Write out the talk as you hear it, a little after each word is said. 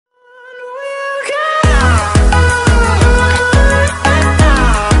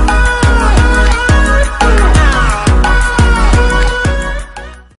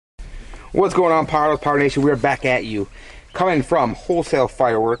What's going on, Pyro Nation? We're back at you. Coming from Wholesale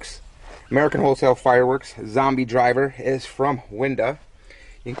Fireworks, American Wholesale Fireworks. Zombie Driver is from Winda.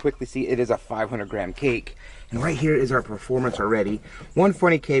 You can quickly see it is a 500-gram cake. And right here is our performance already. One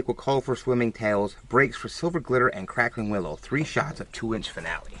funny cake with colorful swimming tails, breaks for silver glitter and crackling willow. 3 shots of 2-inch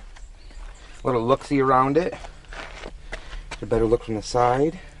finale. A little look-see around it. A better look from the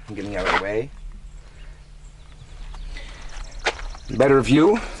side. I'm getting out of the way. Better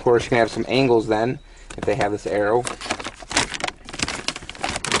view. Of course, you can have some angles then if they have this arrow.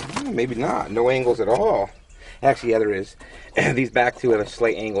 Maybe not. No angles at all. Actually, yeah, there is. These back two have a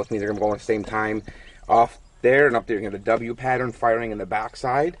slight angle, which means they're going to go at the same time. Off there and up there, you have a W pattern firing in the back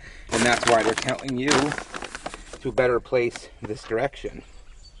side, and that's why they're telling you to better place this direction.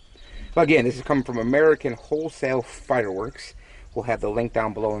 But again, this is coming from American Wholesale Fireworks. We'll have the link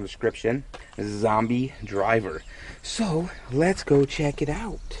down below in the description. Zombie Driver. So, let's go check it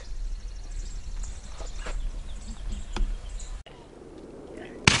out.